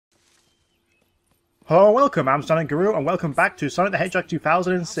Hello and welcome, I'm Sonicguru and welcome back to Sonic the Hedgehog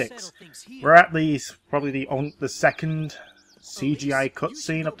 2006. We're at probably the second CGI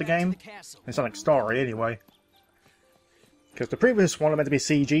cutscene of the game. In Sonic's story, anyway. Because the previous one meant to be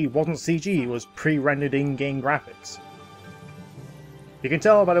CG wasn't CG, it was pre-rendered in-game graphics. You can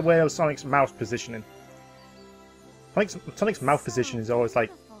tell by the way of Sonic's mouth positioning. Sonic's mouth position is always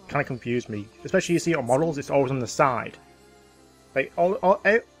like, kind of confused me. Especially you see it on models, it's always on the side. Like,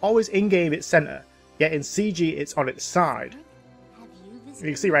 always in-game it's center. Yet in CG, it's on its side. You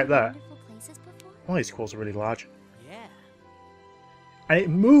can see right there. Oh, these squirrels are really large. And it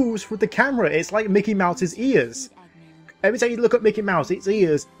moves with the camera. It's like Mickey Mouse's ears. Every time you look at Mickey Mouse, its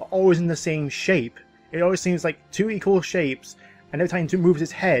ears are always in the same shape. It always seems like two equal shapes. And every time it moves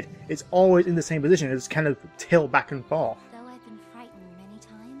its head, it's always in the same position. It just kind of tilt back and forth. Though I've been frightened many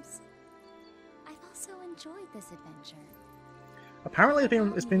times, I've also enjoyed this adventure. Apparently,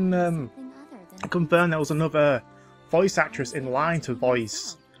 it's been confirmed there was another voice actress in line to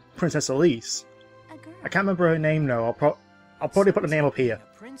voice Princess Elise. I can't remember her name now. I'll probably put the name up here.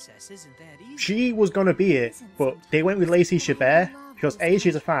 She was gonna be it, but they went with Lacey Chabert because A,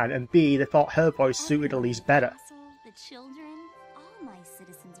 she's a fan, and B, they thought her voice suited Elise better. The children, all my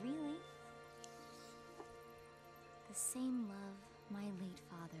citizens, really. The same love my late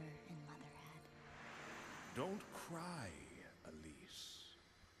father and mother had. Don't cry, Elise.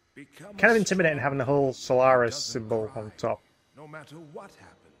 Kind of intimidating having the whole Solaris symbol on top. No matter what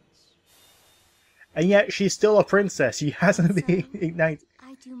happens. And yet she's still a princess. She hasn't been ignited.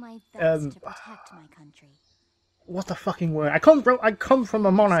 I do my best to protect my country. What the fucking word? I come from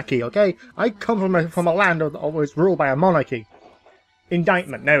a monarchy, okay? I come from a land that was ruled by a monarchy.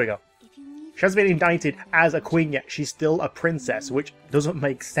 Indictment. There we go. She hasn't been indicted as a queen yet. She's still a princess, which doesn't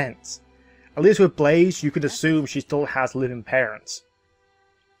make sense. At least with Blaze, you could assume she still has living parents.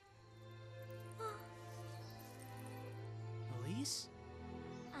 Elise?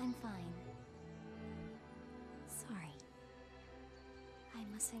 I'm fine. Sorry. I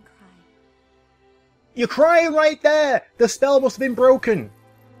mustn't cry. You're crying right there! The spell must have been broken!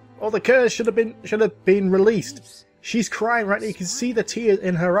 Or the curse should have been released. She's crying right there. You can see the tears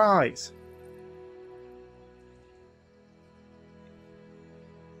in her eyes.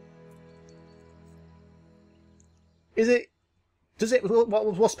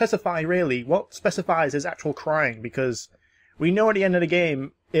 What specifies really? What specifies as actual crying? Because we know at the end of the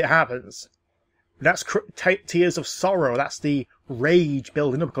game it happens. That's tears of sorrow. That's the rage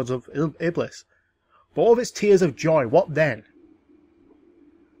building up because of Iblis. But all of its tears of joy, what then?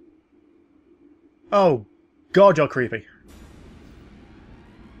 Oh, God, you're creepy.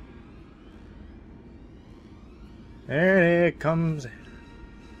 There it comes.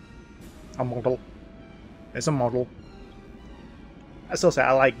 A model. It's a model. I still say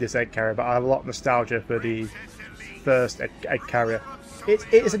I like this egg carrier, but I have a lot of nostalgia for the first egg carrier.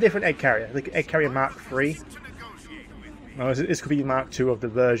 It's a different egg carrier. Like egg carrier Mark III. No, this could be Mark II of the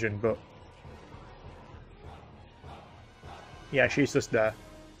version, but yeah, she's just there.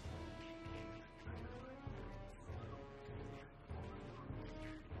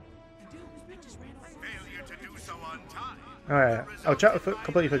 Oh yeah, I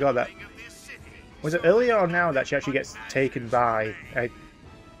completely forgot that. Was it earlier or now that she actually gets taken by Egg?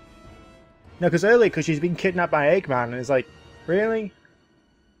 No, because earlier, because she's been kidnapped by Eggman, and it's like, really?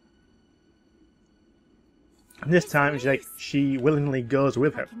 And this time, she willingly goes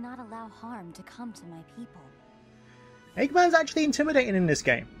with him. I cannot allow harm to come to my people. Eggman's actually intimidating in this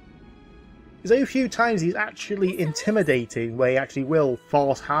game. There's only a few times he's actually intimidating where he actually will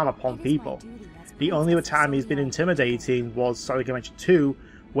force harm upon people. The only other time he's been intimidating was Sonic Adventure 2,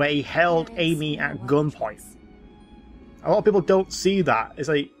 where he held Amy at gunpoint. A lot of people don't see that. It's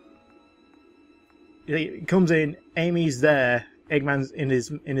like he comes in, Amy's there, Eggman's in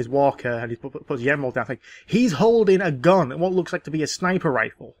his walker, and he puts the emerald down. Like he's holding a gun, what looks like to be a sniper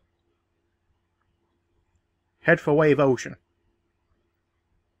rifle. Head for Wave Ocean.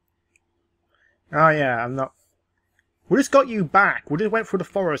 Oh yeah, I'm not. We just got you back. We just went through the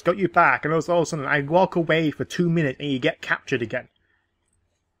forest, got you back, and all of a sudden I walk away for 2 minutes and you get captured again.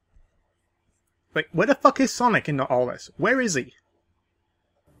 Like, where the fuck is Sonic in all this? Where is he?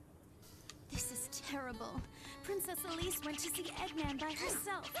 This is terrible. Princess Elise went to see Eggman by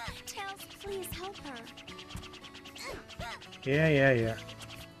herself. Tails, please help her. Yeah.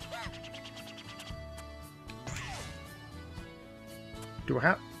 Do I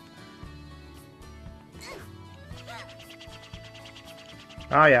have...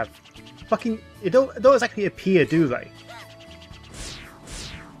 Oh yeah. Fucking... They don't exactly appear, do they?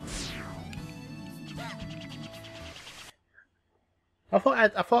 I I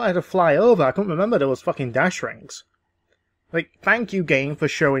thought I had to fly over. I couldn't remember there was fucking dash rings. Like, thank you, game, for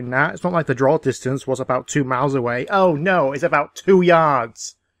showing that. It's not like the draw distance was about 2 miles away. Oh no, it's about 2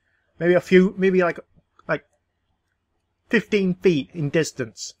 yards. Maybe like 15 feet in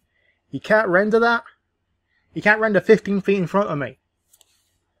distance. You can't render that? You can't render 15 feet in front of me.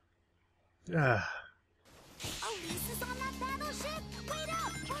 Ugh. Elise is on that battleship? Wait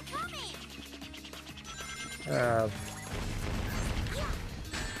up! We're coming!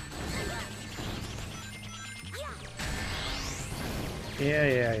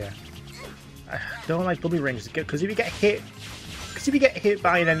 Yeah. I don't like dummy rings because if you get hit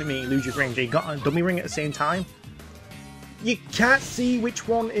by an enemy, you lose your ring. You got a dummy ring at the same time. You can't see which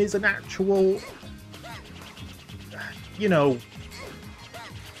one is an actual, you know,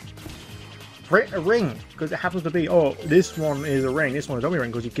 a ring, because it happens to be, oh, this one is a ring, this one is a dummy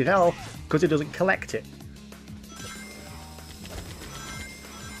ring, because you can tell because it doesn't collect it.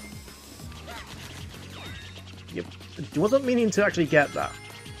 Yep. I wasn't meaning to actually get that.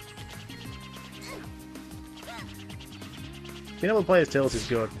 Being able to play as Tails is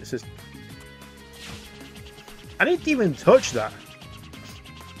good. It's just... I didn't even touch that.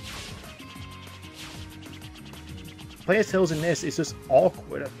 Play as Tails in this is just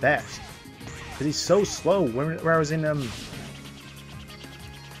awkward at best. Because he's so slow, whereas in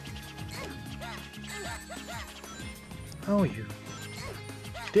Oh, you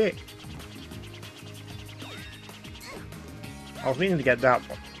dick. I was meaning to get that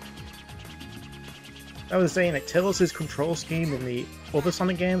one. I was saying that Tails' control scheme in the other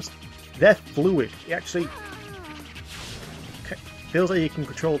Sonic games, they're fluid. It actually feels like you can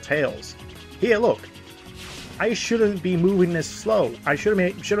control Tails. Here, look. I shouldn't be moving this slow. I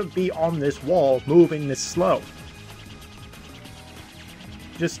shouldn't be on this wall moving this slow.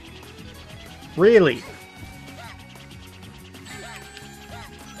 Just... really.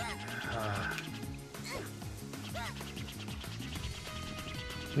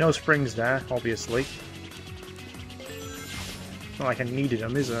 No springs there, obviously. Not like I needed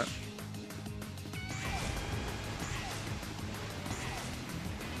them, is it?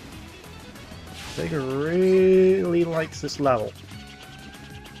 Sega really likes this level.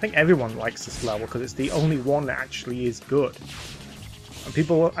 I think everyone likes this level because it's the only one that actually is good. And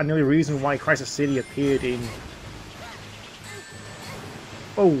the only reason why Crisis City appeared in...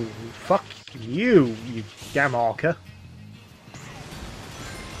 Oh, fuck you, you damn orca.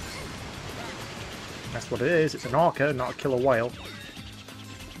 That's what it is, it's an orca, not a killer whale.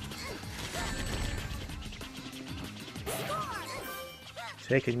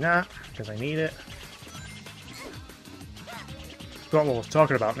 Taking that, because I need it. Forgot what I was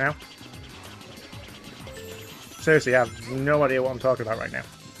talking about now. Seriously, I have no idea what I'm talking about right now.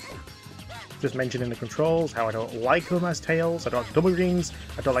 Just mentioning the controls, how I don't like him as Tails, I don't like double rings,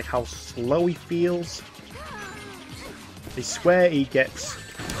 I don't like how slow he feels. I swear he gets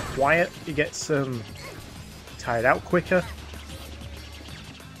quiet, he gets tired out quicker.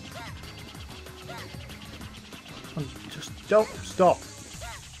 Just don't stop.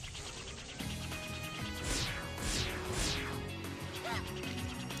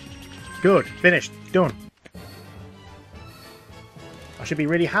 Good, finished, done. I should be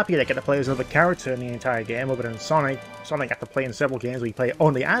really happy that I get to play as another character in the entire game other than Sonic. Sonic got to play in several games where you play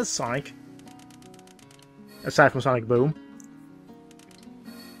only as Sonic. Aside from Sonic Boom.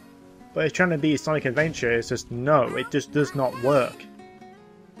 But it's trying to be Sonic Adventure, it's just no, it just does not work.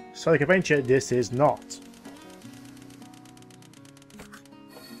 Sonic Adventure, this is not.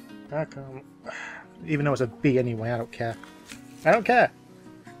 How come? Even though it's a B anyway, I don't care. I don't care!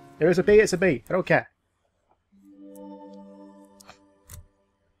 If it's a B, it's a B. I don't care.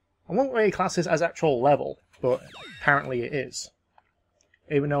 I won't really class this as actual level, but apparently it is.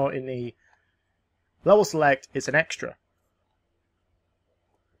 Even though in the level select, it's an extra.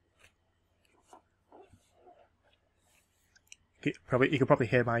 You could probably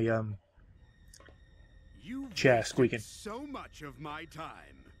hear my chair squeaking. So much of my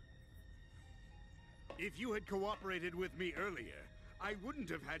time. If you had cooperated with me earlier, I wouldn't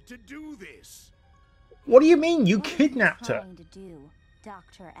have had to do this. What do you mean? You kidnapped her? To do,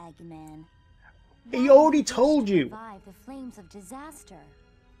 Dr. Eggman? He already told you. Survive the flames of disaster.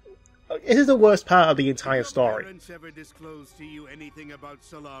 This is the worst part of the entire story. Parents ever disclosed to you anything about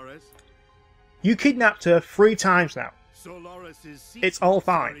Solaris? You kidnapped her 3 times now. Solaris's It's all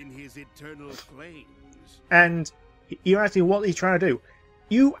fine. in his eternal claims. And you're asking what he's trying to do.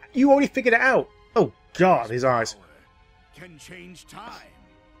 You already figured it out. Oh God, his eyes. Can change time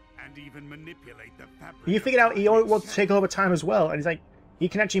and even manipulate the fabric. You figured out he wants to take over time as well, and he's like, he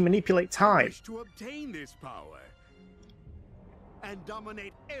can actually manipulate time. To obtain this power. and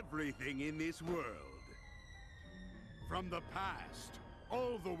dominate everything in this world. From the past,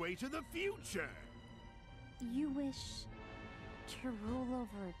 all the way to the future. You wish to rule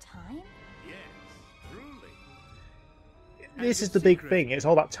over time? Yes, truly. This is the big thing. It's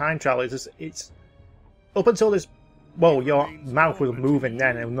all about time travel. It's up until this. Well, your mouth was moving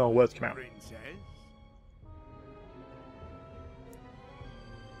then, and no words came out. Princess?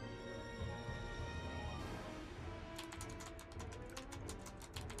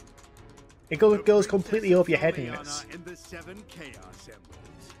 It goes completely over your head in this. And the 7 Chaos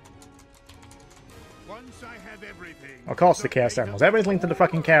Emeralds. Once I have everything. Of course, the Chaos Emeralds. Everything's linked to the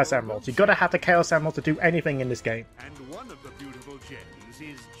fucking Chaos Emeralds. You gotta have the Chaos Emerald to do anything in this game. And one of the beautiful gems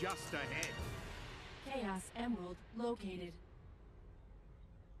is just ahead. Chaos Emerald located.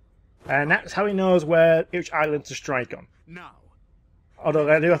 And that's how he knows which island to strike on. Now,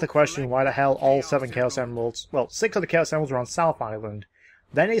 Although I do have to question why the hell all 7 Chaos Emeralds... Well, 6 of the Chaos Emeralds are on South Island.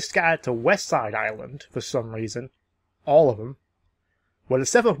 Then they scattered to West Side Island, for some reason. All of them. Where the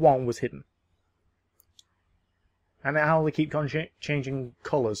 7th one was hidden. And how they keep changing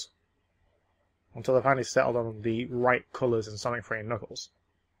colours. Until they finally settled on the right colours in Sonic 3 and Knuckles.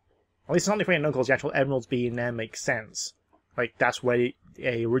 At least Sonic 3 and Knuckles, the actual emeralds being there makes sense. Like, that's where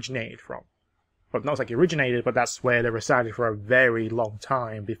they originated from. But not like it originated, but that's where they resided for a very long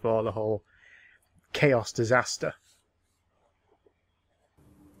time before the whole chaos disaster.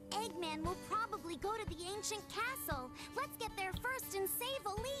 Eggman will probably go to the ancient castle. Let's get there first and save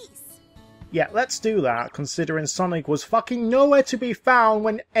Elise. Yeah, let's do that, considering Sonic was fucking nowhere to be found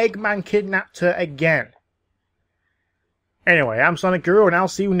when Eggman kidnapped her again. Anyway, I'm Sonicguru, and I'll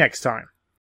see you next time.